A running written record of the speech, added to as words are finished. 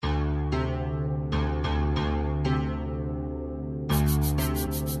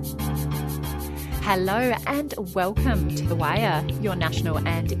Hello and welcome to The Wire, your national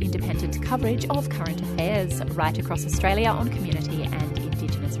and independent coverage of current affairs right across Australia on community and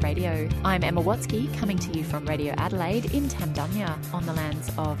Indigenous radio. I'm Emma Watsky, coming to you from Radio Adelaide in Tamdunya on the lands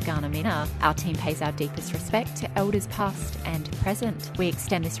of Kaurna Mina. Our team pays our deepest respect to elders past and present. We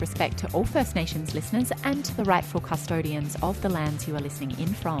extend this respect to all First Nations listeners and to the rightful custodians of the lands you are listening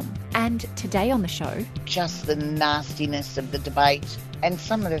in from. And today on the show, just the nastiness of the debate and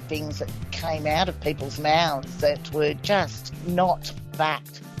some of the things that came out of people's mouths that were just not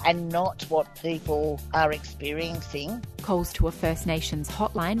fact and not what people are experiencing. Calls to a First Nations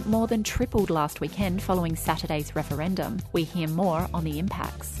hotline more than tripled last weekend following Saturday's referendum. We hear more on the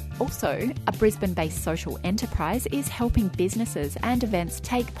impacts. Also, a Brisbane-based social enterprise is helping businesses and events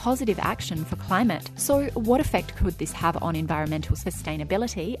take positive action for climate. So what effect could this have on environmental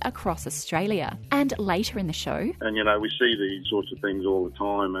sustainability across Australia? And later in the show... And, we see these sorts of things all the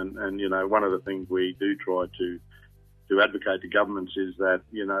time. And one of the things we do try to advocate to governments is that,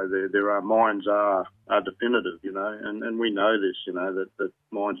 there are mines are definitive, and we know this, that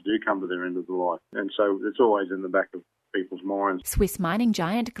mines do come to their end of the life. And so it's always in the back of people's minds. Swiss mining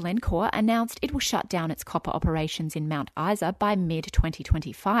giant Glencore announced it will shut down its copper operations in Mount Isa by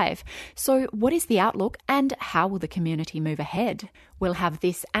mid-2025. So what is the outlook and how will the community move ahead? We'll have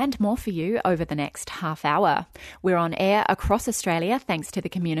this and more for you over the next half hour. We're on air across Australia thanks to the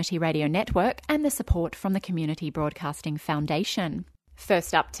Community Radio Network and the support from the Community Broadcasting Foundation.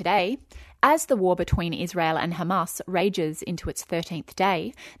 First up today, as the war between Israel and Hamas rages into its 13th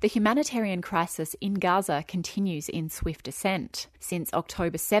day, the humanitarian crisis in Gaza continues in swift ascent. Since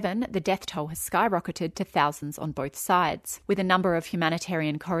October 7, the death toll has skyrocketed to thousands on both sides. With a number of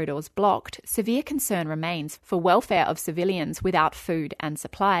humanitarian corridors blocked, severe concern remains for welfare of civilians without food and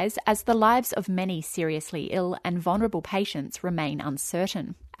supplies, as the lives of many seriously ill and vulnerable patients remain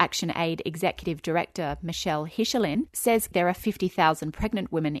uncertain. ActionAid Executive Director Michelle Hishelin says there are 50,000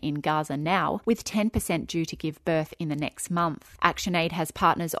 pregnant women in Gaza now, with 10% due to give birth in the next month. ActionAid has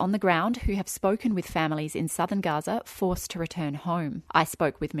partners on the ground who have spoken with families in southern Gaza forced to return home. I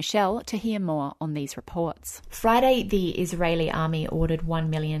spoke with Michelle to hear more on these reports. Friday, the Israeli army ordered 1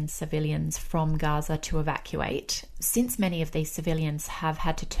 million civilians from Gaza to evacuate. Since many of these civilians have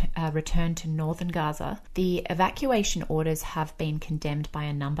had to return to northern Gaza, the evacuation orders have been condemned by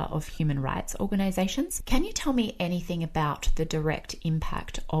a number of human rights organisations. Can you tell me anything about the direct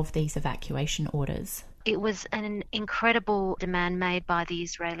impact of these evacuation orders? It was an incredible demand made by the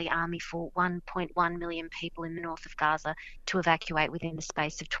Israeli army for 1.1 million people in the north of Gaza to evacuate within the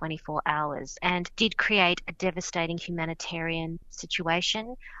space of 24 hours, and did create a devastating humanitarian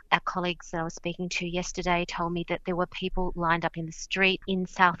situation. Our colleagues that I was speaking to yesterday told me that there were people lined up in the street in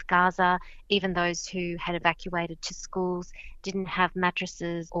South Gaza. Even those who had evacuated to schools didn't have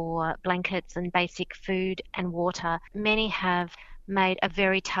mattresses or blankets and basic food and water. Many have made a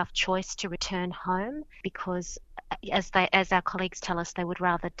very tough choice to return home because, as our colleagues tell us, they would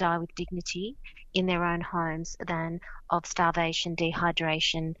rather die with dignity in their own homes than of starvation,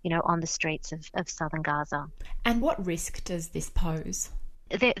 dehydration, on the streets of southern Gaza. And what risk does this pose?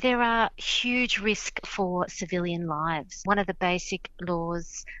 There are huge risks for civilian lives. One of the basic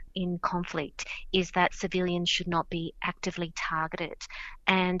laws in conflict is that civilians should not be actively targeted.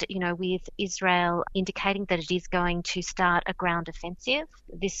 And, with Israel indicating that it is going to start a ground offensive,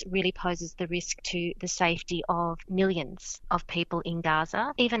 this really poses the risk to the safety of millions of people in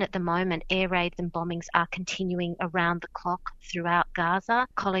Gaza. Even at the moment, air raids and bombings are continuing around the clock throughout Gaza.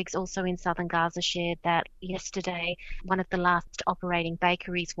 Colleagues also in southern Gaza shared that yesterday one of the last operating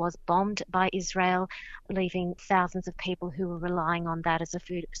bakeries was bombed by Israel, leaving thousands of people who were relying on that as a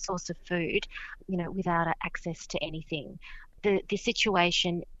source of food, without access to anything. The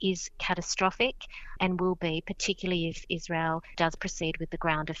situation is catastrophic and will be, particularly if Israel does proceed with the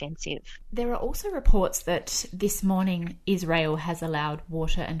ground offensive. There are also reports that this morning Israel has allowed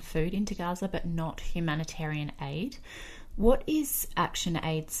water and food into Gaza, but not humanitarian aid. What is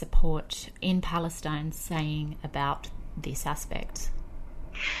ActionAid support in Palestine saying about this aspect?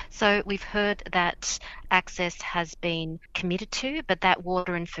 So we've heard that access has been committed to, but that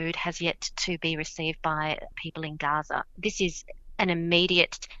water and food has yet to be received by people in Gaza. This is an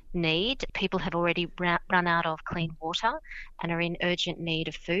immediate need. People have already run out of clean water and are in urgent need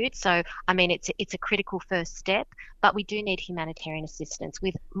of food. So, it's a critical first step, but we do need humanitarian assistance.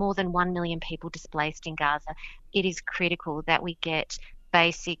 With more than 1 million people displaced in Gaza, it is critical that we get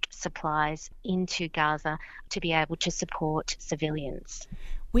basic supplies into Gaza to be able to support civilians.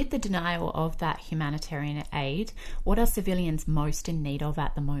 With the denial of that humanitarian aid, what are civilians most in need of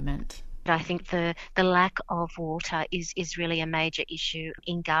at the moment? I think the lack of water is really a major issue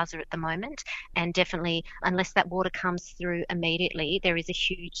in Gaza at the moment, and definitely unless that water comes through immediately, there is a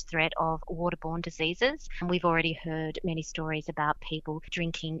huge threat of waterborne diseases. And we've already heard many stories about people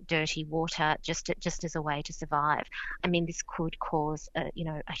drinking dirty water just as a way to survive. I mean, this could cause a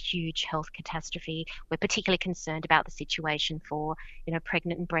huge health catastrophe. We're particularly concerned about the situation for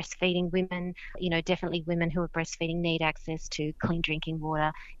pregnant and breastfeeding women. Definitely women who are breastfeeding need access to clean drinking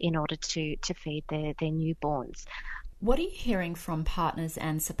water in order to feed their newborns. What are you hearing from partners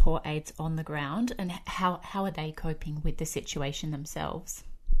and support aides on the ground, and how are they coping with the situation themselves?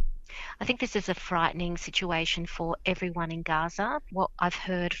 I think this is a frightening situation for everyone in Gaza. What I've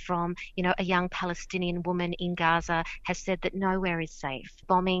heard from, a young Palestinian woman in Gaza has said that nowhere is safe.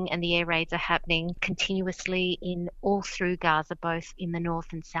 Bombing and the air raids are happening continuously all through Gaza, both in the north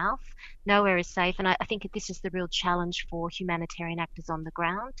and south. Nowhere is safe, and I think this is the real challenge for humanitarian actors on the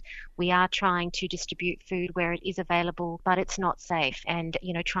ground. We are trying to distribute food where it is available, but it's not safe. And,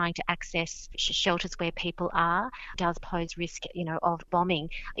 trying to access shelters where people are does pose risk, of bombing.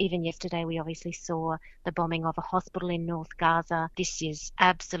 Even yesterday, we obviously saw the bombing of a hospital in North Gaza. This is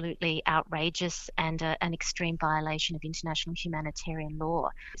absolutely outrageous and an extreme violation of international humanitarian law.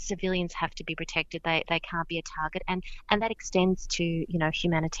 Civilians have to be protected. They can't be a target. And that extends to,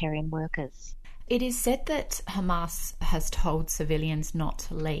 humanitarian workers. It is said that Hamas has told civilians not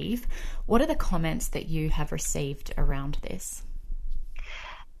to leave. What are the comments that you have received around this?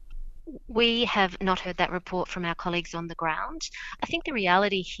 We have not heard that report from our colleagues on the ground. I think the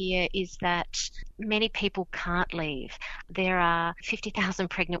reality here is that many people can't leave. There are 50,000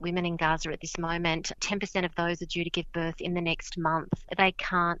 pregnant women in Gaza at this moment. 10% of those are due to give birth in the next month. They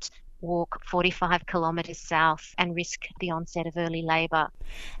can't walk 45 kilometres south and risk the onset of early labour.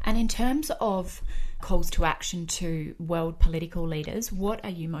 And in terms of calls to action to world political leaders, what are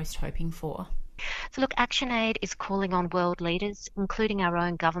you most hoping for? So look, ActionAid is calling on world leaders, including our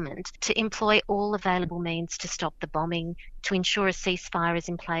own government, to employ all available means to stop the bombing, to ensure a ceasefire is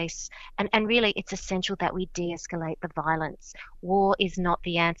in place. And really, it's essential that we de-escalate the violence. War is not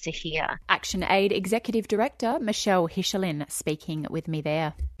the answer here. ActionAid Executive Director Michelle Hishelin speaking with me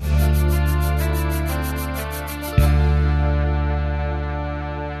there.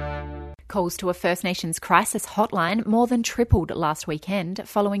 Calls to a First Nations crisis hotline more than tripled last weekend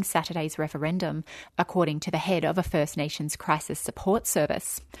following Saturday's referendum, according to the head of a First Nations crisis support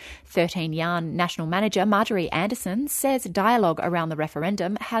service. 13 Yarn National Manager Marjorie Anderson says dialogue around the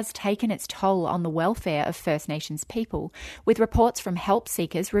referendum has taken its toll on the welfare of First Nations people, with reports from help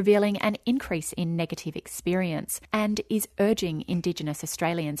seekers revealing an increase in negative experience, and is urging Indigenous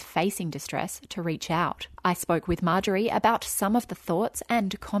Australians facing distress to reach out. I spoke with Marjorie about some of the thoughts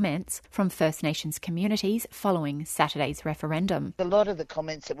and comments from First Nations communities following Saturday's referendum. A lot of the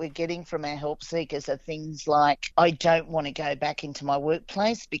comments that we're getting from our help seekers are things like, I don't want to go back into my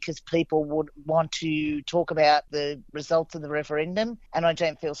workplace because people would want to talk about the results of the referendum, and I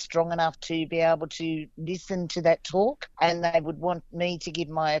don't feel strong enough to be able to listen to that talk, and they would want me to give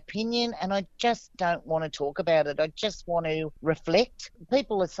my opinion, and I just don't want to talk about it. I just want to reflect.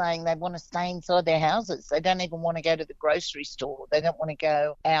 People are saying they want to stay inside their houses. They don't even want to go to the grocery store. They don't want to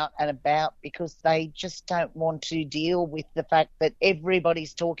go out and about because they just don't want to deal with the fact that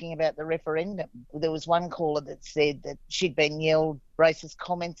everybody's talking about the referendum. There was one caller that said that she'd been yelled racist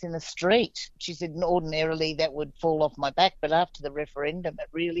comments in the street. She said ordinarily that would fall off my back, but after the referendum it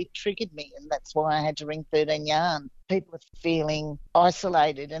really triggered me, and that's why I had to ring 13 Yarn. People are feeling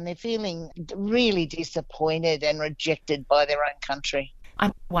isolated and they're feeling really disappointed and rejected by their own country.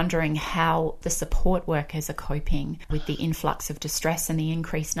 I'm wondering how the support workers are coping with the influx of distress and the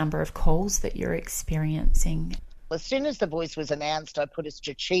increased number of calls that you're experiencing. As soon as the voice was announced, I put a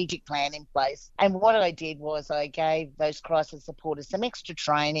strategic plan in place. And what I did was I gave those crisis supporters some extra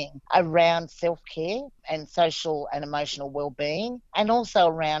training around self-care and social and emotional well-being, and also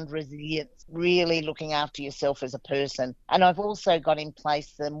around resilience, really looking after yourself as a person. And I've also got in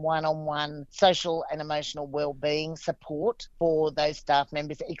place some one-on-one social and emotional well-being support for those staff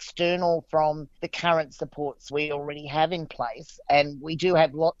members, external from the current supports we already have in place. And we do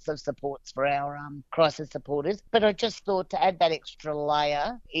have lots of supports for our crisis supporters. But I just thought to add that extra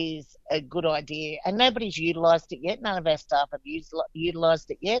layer is a good idea. And nobody's utilised it yet. None of our staff have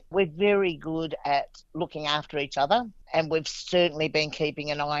utilised it yet. We're very good at looking after each other, and we've certainly been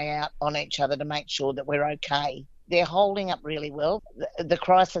keeping an eye out on each other to make sure that we're okay. They're holding up really well. The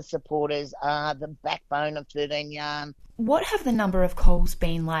crisis supporters are the backbone of 13 Yarn. What have the number of calls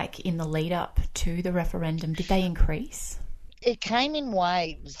been like in the lead up to the referendum? Did they increase? It came in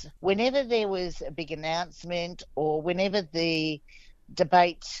waves. Whenever there was a big announcement or whenever the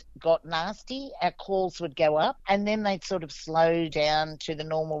debate got nasty, our calls would go up and then they'd sort of slow down to the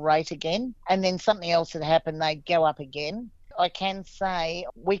normal rate again. And then something else would happen, they'd go up again. I can say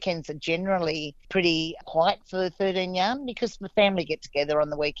weekends are generally pretty quiet for 13 Yarn because the family get together on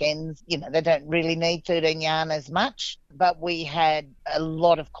the weekends. You know, they don't really need 13 Yarn as much, but we had a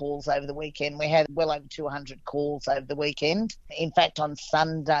lot of calls over the weekend. We had well over 200 calls over the weekend. In fact, on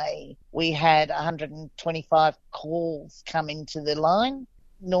Sunday, we had 125 calls come into the line.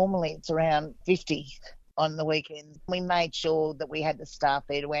 Normally it's around 50 on the weekend. We made sure that we had the staff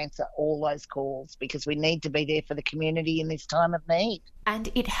there to answer all those calls because we need to be there for the community in this time of need. And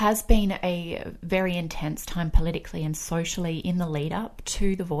it has been a very intense time politically and socially in the lead up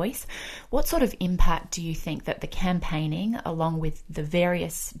to The Voice. What sort of impact do you think that the campaigning, along with the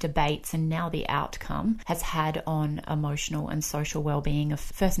various debates and now the outcome, has had on emotional and social well-being of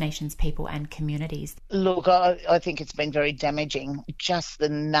First Nations people and communities? Look, I think it's been very damaging. Just the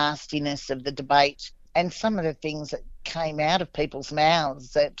nastiness of the debate and some of the things that came out of people's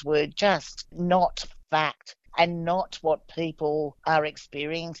mouths that were just not fact and not what people are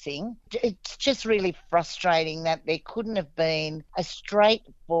experiencing. It's just really frustrating that there couldn't have been a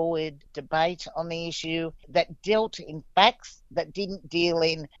straightforward debate on the issue that dealt in facts, that didn't deal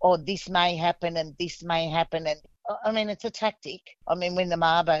in, oh, this may happen and this may happen. And I mean, it's a tactic. I mean, when the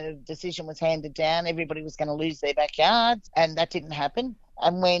Mabo decision was handed down, everybody was going to lose their backyards, and that didn't happen.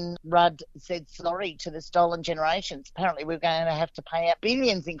 And when Rudd said sorry to the stolen generations, apparently we're going to have to pay out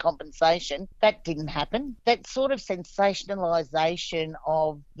billions in compensation. That didn't happen. That sort of sensationalisation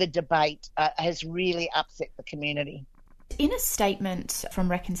of the debate has really upset the community. In a statement from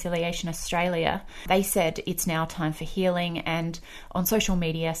Reconciliation Australia, they said it's now time for healing, and on social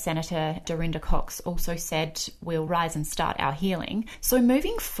media, Senator Dorinda Cox also said we'll rise and start our healing. So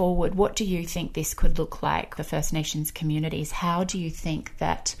moving forward, what do you think this could look like for First Nations communities? How do you think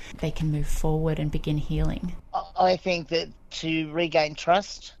that they can move forward and begin healing? I think that to regain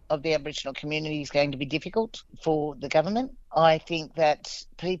trust of the Aboriginal community is going to be difficult for the government. I think that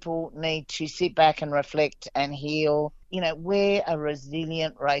people need to sit back and reflect and heal. You know, we're a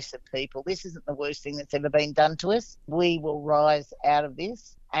resilient race of people. This isn't the worst thing that's ever been done to us. We will rise out of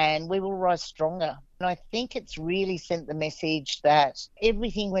this and we will rise stronger. And I think it's really sent the message that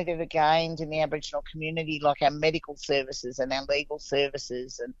everything we've ever gained in the Aboriginal community, like our medical services and our legal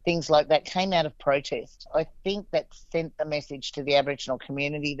services and things like that, came out of protest. I think that sent the message to the Aboriginal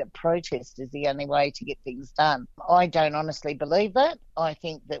community that protest is the only way to get things done. I don't honestly believe that. I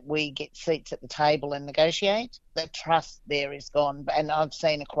think that we get seats at the table and negotiate. The trust there is gone. And I've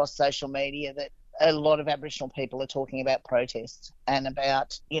seen across social media that a lot of Aboriginal people are talking about protest and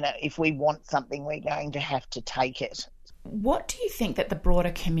about, you know, if we want something, we're going to have to take it. What do you think that the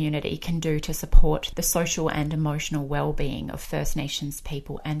broader community can do to support the social and emotional well-being of First Nations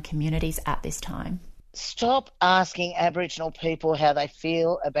people and communities at this time? Stop asking Aboriginal people how they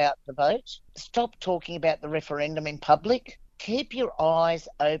feel about the vote. Stop talking about the referendum in public. Keep your eyes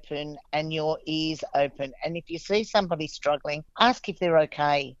open and your ears open. And if you see somebody struggling, ask if they're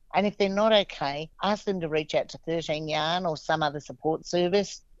okay. And if they're not okay, ask them to reach out to 13 Yarn or some other support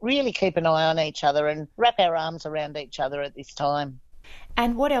service. Really keep an eye on each other and wrap our arms around each other at this time.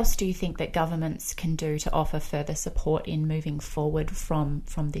 And what else do you think that governments can do to offer further support in moving forward from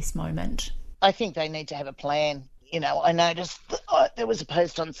this moment? I think they need to have a plan. You know, I noticed there was a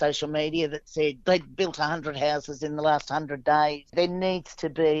post on social media that said they'd built 100 houses in the last 100 days. There needs to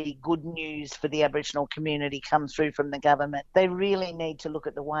be good news for the Aboriginal community come through from the government. They really need to look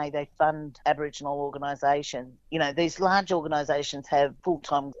at the way they fund Aboriginal organisations. You know, these large organisations have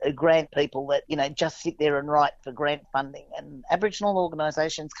full-time grant people that, you know, just sit there and write for grant funding. And Aboriginal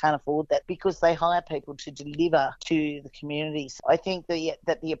organisations can't afford that because they hire people to deliver to the communities. I think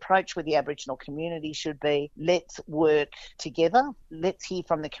that the approach with the Aboriginal community should be, let's work together. Let's hear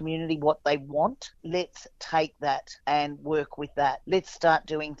from the community what they want. Let's take that and work with that. Let's start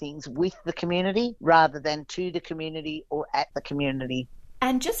doing things with the community rather than to the community or at the community.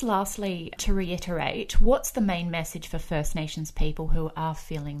 And just lastly, to reiterate, what's the main message for First Nations people who are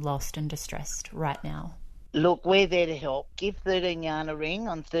feeling lost and distressed right now? Look, we're there to help. Give 13 Yarn a ring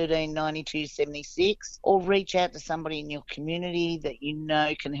on 13 92 76 or reach out to somebody in your community that you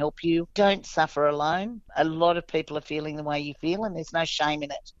know can help you. Don't suffer alone. A lot of people are feeling the way you feel and there's no shame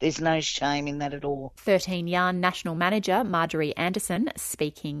in it. There's no shame in that at all. 13 Yarn National Manager Marjorie Anderson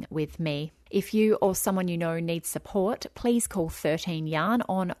speaking with me. If you or someone you know needs support, please call 13 Yarn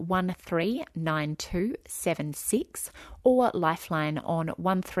on 139276 or Lifeline on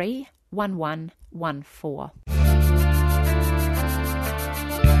 131114.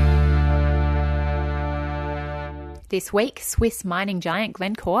 This week, Swiss mining giant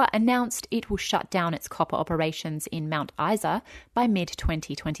Glencore announced it will shut down its copper operations in Mount Isa by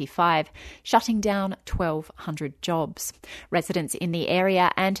mid-2025, shutting down 1,200 jobs. Residents in the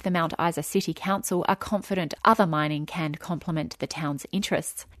area and the Mount Isa City Council are confident other mining can complement the town's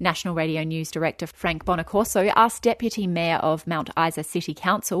interests. National Radio News Director Frank Bonacorso asked Deputy Mayor of Mount Isa City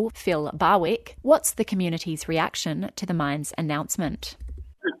Council, Phil Barwick, what's the community's reaction to the mine's announcement?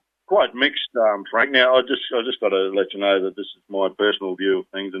 Quite mixed, Frank. Now, I just got to let you know that this is my personal view of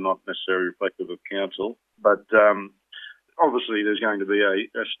things and not necessarily reflective of council. But obviously, there's going to be a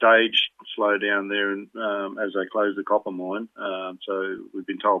stage slowdown there as they close the copper mine. So we've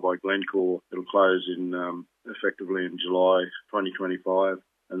been told by Glencore it'll close effectively in July 2025,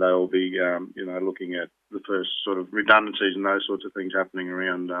 and they will be looking at the first sort of redundancies and those sorts of things happening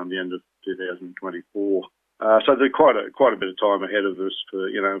around the end of 2024. So there's quite a bit of time ahead of us for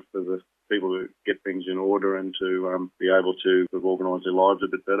the people to get things in order and to be able to organise their lives a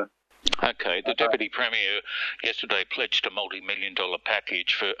bit better. Okay, the Deputy Premier yesterday pledged a multi-million-dollar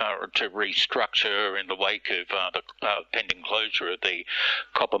package to restructure in the wake of the pending closure of the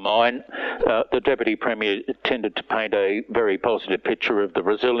copper mine. The Deputy Premier tended to paint a very positive picture of the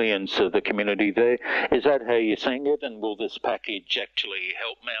resilience of the community there. Is that how you're seeing it, and will this package actually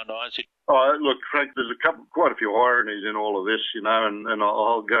help Mount Isa? Oh, look, Frank, there's quite a few ironies in all of this, and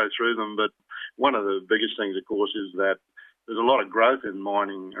I'll go through them, but one of the biggest things, of course, is that there's a lot of growth in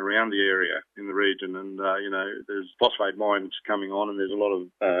mining around the area in the region, and there's phosphate mines coming on, and there's a lot of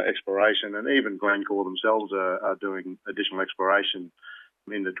exploration, and even Glencore themselves are doing additional exploration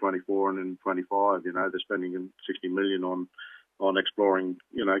into 24 and in 25. They're spending 60 million on exploring,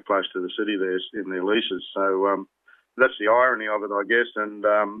 close to the city there in their leases. So that's the irony of it, I guess, and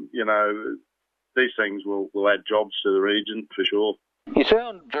these things will add jobs to the region for sure. You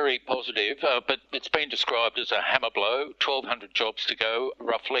sound very positive, but it's been described as a hammer blow, 1,200 jobs to go,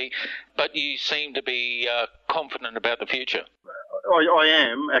 roughly, but you seem to be confident about the future. I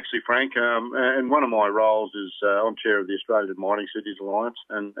am, actually, Frank, and one of my roles is I'm chair of the Australian Mining Cities Alliance,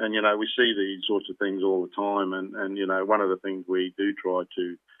 and we see these sorts of things all the time, and one of the things we do try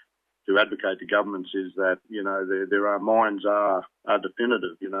to advocate to governments is that, there are mines are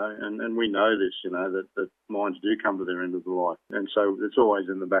definitive, and we know this, that mines do come to their end of the life. And so it's always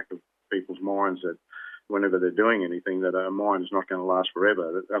in the back of people's minds that whenever they're doing anything, that a mine is not going to last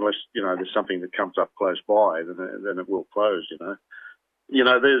forever, unless, there's something that comes up close by, then it will close,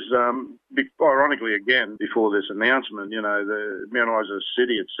 There's, ironically again, before this announcement, the Mount Isa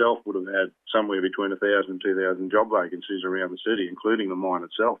city itself would have had somewhere between 1,000 and 2,000 job vacancies around the city, including the mine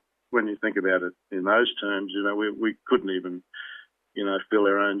itself. When you think about it in those terms, we couldn't even, fill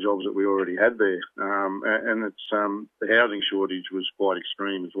our own jobs that we already had there. And it's the housing shortage was quite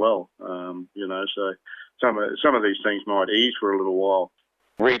extreme as well. So some of these things might ease for a little while.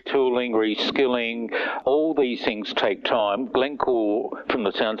 Retooling, reskilling, all these things take time. Glencore, from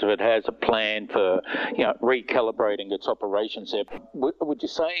the sounds of it, has a plan for, recalibrating its operations there. Would you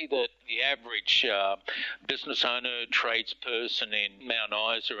say that the average business owner, tradesperson in Mount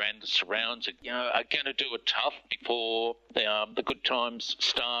Isa and the surrounds are going to do it tough before the good times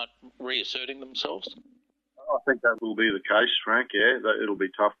start reasserting themselves? I think that will be the case, Frank, yeah. It'll be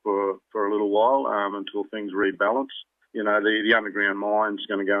tough for a little while until things rebalance. The underground mine's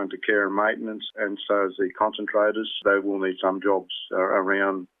going to go into care and maintenance, and so is the concentrators. They will need some jobs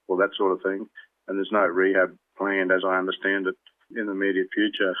around for that sort of thing, and there's no rehab planned, as I understand it, in the immediate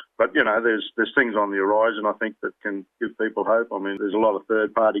future. But, there's things on the horizon, I think, that can give people hope. I mean, there's a lot of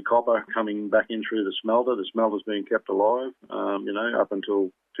third-party copper coming back in through the smelter. The smelter's being kept alive, up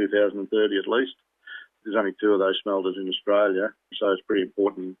until 2030 at least. There's only 2 of those smelters in Australia, so it's a pretty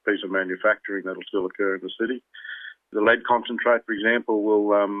important piece of manufacturing that'll still occur in the city. The lead concentrate, for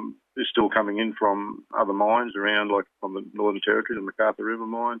example, is still coming in from other mines around, like from the Northern Territory, the MacArthur River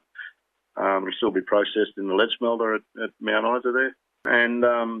mine. It'll still be processed in the lead smelter at Mount Isa there. And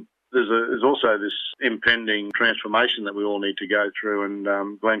there's also this impending transformation that we all need to go through,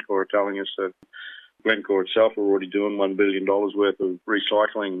 and Glencore are telling us that Glencore itself are already doing $1 billion worth of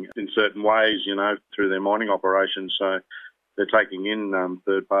recycling in certain ways, through their mining operations. So they're taking in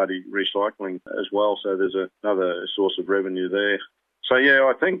third-party recycling as well, so there's another source of revenue there. So, yeah,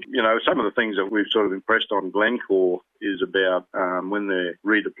 I think, some of the things that we've sort of impressed on Glencore is about when they're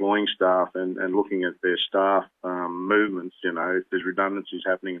redeploying staff and looking at their staff movements, if there's redundancies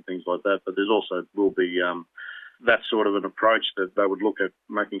happening and things like that. But there's also will be that's sort of an approach that they would look at,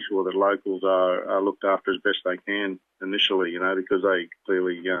 making sure that locals are looked after as best they can initially, because they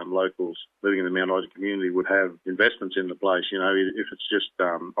clearly, locals living in the Mount Isa community would have investments in the place, if it's just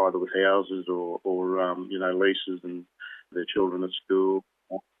either with houses or leases and their children at school,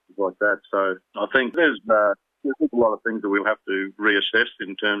 things like that. So I think there's a lot of things that we'll have to reassess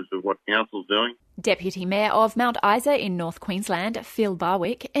in terms of what council's doing. Deputy Mayor of Mount Isa in North Queensland, Phil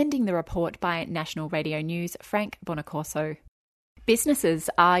Barwick, ending the report by National Radio News' Frank Bonacorso. Businesses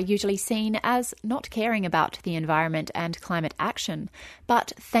are usually seen as not caring about the environment and climate action,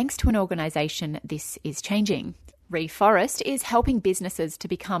 but thanks to an organisation, this is changing. Reforest is helping businesses to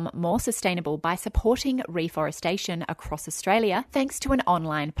become more sustainable by supporting reforestation across Australia thanks to an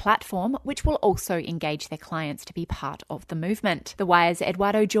online platform which will also engage their clients to be part of the movement. The Wire's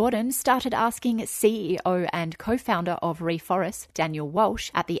Eduardo Jordan started asking CEO and co-founder of Reforest, Daniel Walsh,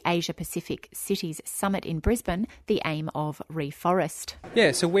 at the Asia Pacific Cities Summit in Brisbane, the aim of Reforest.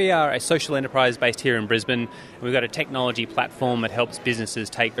 Yeah, so we are a social enterprise based here in Brisbane. We've got a technology platform that helps businesses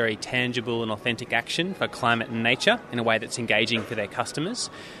take very tangible and authentic action for climate and nature in a way that's engaging for their customers.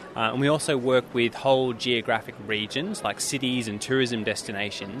 And we also work with whole geographic regions like cities and tourism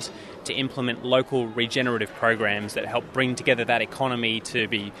destinations to implement local regenerative programs that help bring together that economy to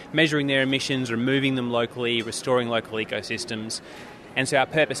be measuring their emissions, removing them locally, restoring local ecosystems. And so our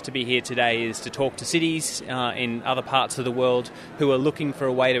purpose to be here today is to talk to cities in other parts of the world who are looking for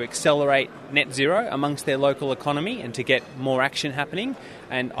a way to accelerate net zero amongst their local economy and to get more action happening,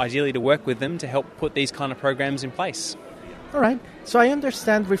 and ideally to work with them to help put these kind of programs in place. All right. So I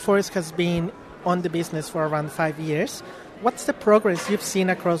understand Reforest has been on the business for around 5 years. What's the progress you've seen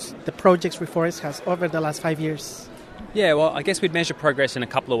across the projects Reforest has over the last 5 years? Yeah, well, I guess we'd measure progress in a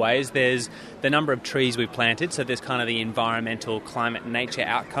couple of ways. There's the number of trees we've planted, so there's kind of the environmental, climate, and nature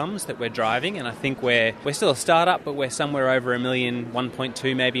outcomes that we're driving, and I think we're still a startup, but we're somewhere over 1 million,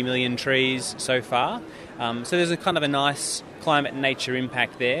 1.2 maybe million trees so far. So there's a kind of a nice climate and nature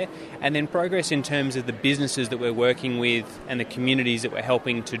impact there, and then progress in terms of the businesses that we're working with and the communities that we're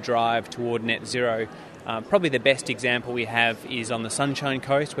helping to drive toward net zero. Probably the best example we have is on the Sunshine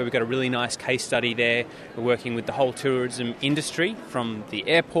Coast, where we've got a really nice case study there. We're working with the whole tourism industry, from the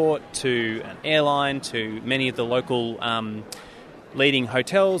airport to an airline to many of the local leading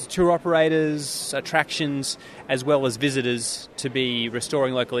hotels, tour operators, attractions, as well as visitors, to be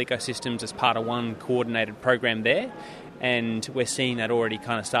restoring local ecosystems as part of one coordinated program there. And we're seeing that already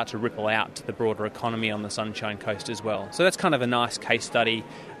kind of start to ripple out to the broader economy on the Sunshine Coast as well. So that's kind of a nice case study,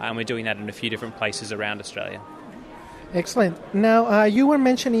 and we're doing that in a few different places around Australia. Excellent. Now, you were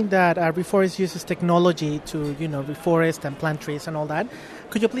mentioning that Reforest uses technology to, reforest and plant trees and all that.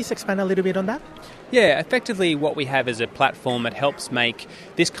 Could you please expand a little bit on that? Yeah, effectively what we have is a platform that helps make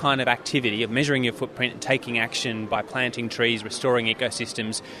this kind of activity of measuring your footprint and taking action by planting trees, restoring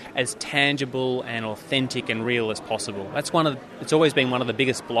ecosystems, as tangible and authentic and real as possible. It's always been one of the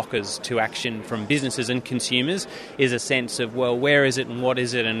biggest blockers to action from businesses and consumers, is a sense of, well, where is it and what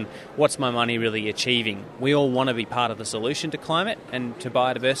is it and what's my money really achieving? We all want to be part of the solution to climate and to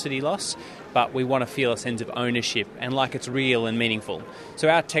biodiversity loss, but we want to feel a sense of ownership and like it's real and meaningful. So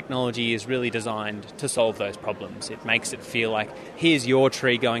our technology is really designed to solve those problems. It makes it feel like, here's your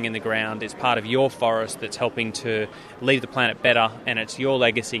tree going in the ground, it's part of your forest that's helping to leave the planet better, and it's your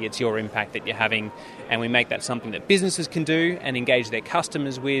legacy, it's your impact that you're having, and we make that something that businesses can do and engage their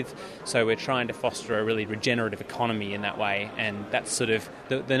customers with. So we're trying to foster a really regenerative economy in that way, and that's sort of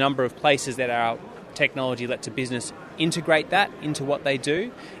the number of places that our technology lets a business integrate that into what they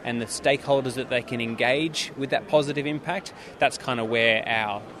do, and the stakeholders that they can engage with that positive impact. That's kind of where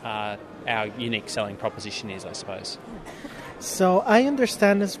our unique selling proposition is, I suppose. So I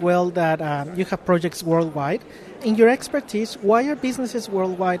understand as well that you have projects worldwide. In your expertise, why are businesses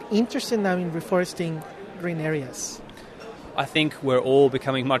worldwide interested now in reforesting green areas? I think we're all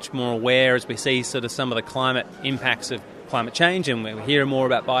becoming much more aware as we see sort of some of the climate impacts of climate change, and we hear more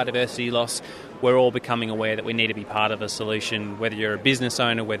about biodiversity loss. We're all becoming aware that we need to be part of a solution, whether you're a business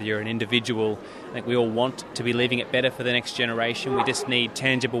owner, whether you're an individual. I think we all want to be leaving it better for the next generation. We just need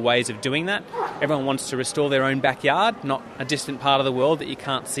tangible ways of doing that. Everyone wants to restore their own backyard, not a distant part of the world that you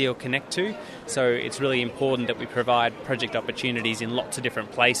can't see or connect to. So it's really important that we provide project opportunities in lots of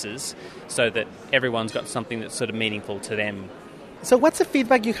different places so that everyone's got something that's sort of meaningful to them. So what's the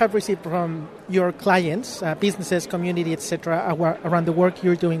feedback you have received from your clients, businesses, community, etc., around the work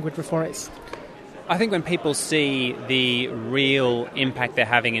you're doing with Reforest? I think when people see the real impact they're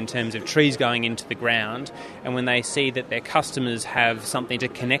having in terms of trees going into the ground, and when they see that their customers have something to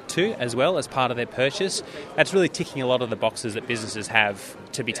connect to as well as part of their purchase, that's really ticking a lot of the boxes that businesses have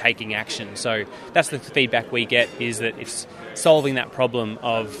to be taking action. So that's the feedback we get, is that it's solving that problem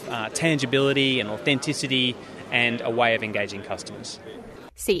of tangibility and authenticity and a way of engaging customers.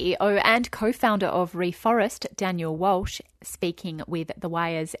 CEO and co-founder of Reforest, Daniel Walsh, speaking with The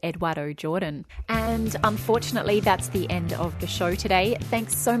Wire's Eduardo Jordan. And unfortunately, that's the end of the show today.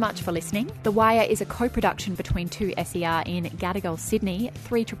 Thanks so much for listening. The Wire is a co-production between 2SER in Gadigal, Sydney,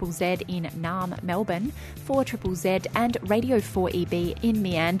 3ZZZ in Naarm, Melbourne, 4ZZZ and Radio 4EB in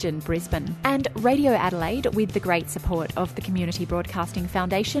Meanjin, Brisbane, and Radio Adelaide with the great support of the Community Broadcasting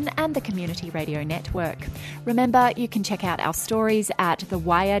Foundation and the Community Radio Network. Remember, you can check out our stories at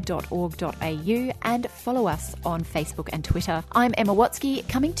thewire.org.au and follow us on Facebook and Twitter. I'm Emma Watsky,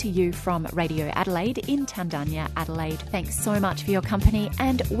 coming to you from Radio Adelaide in Tandanya, Adelaide. Thanks so much for your company,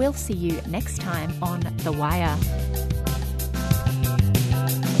 and we'll see you next time on The Wire.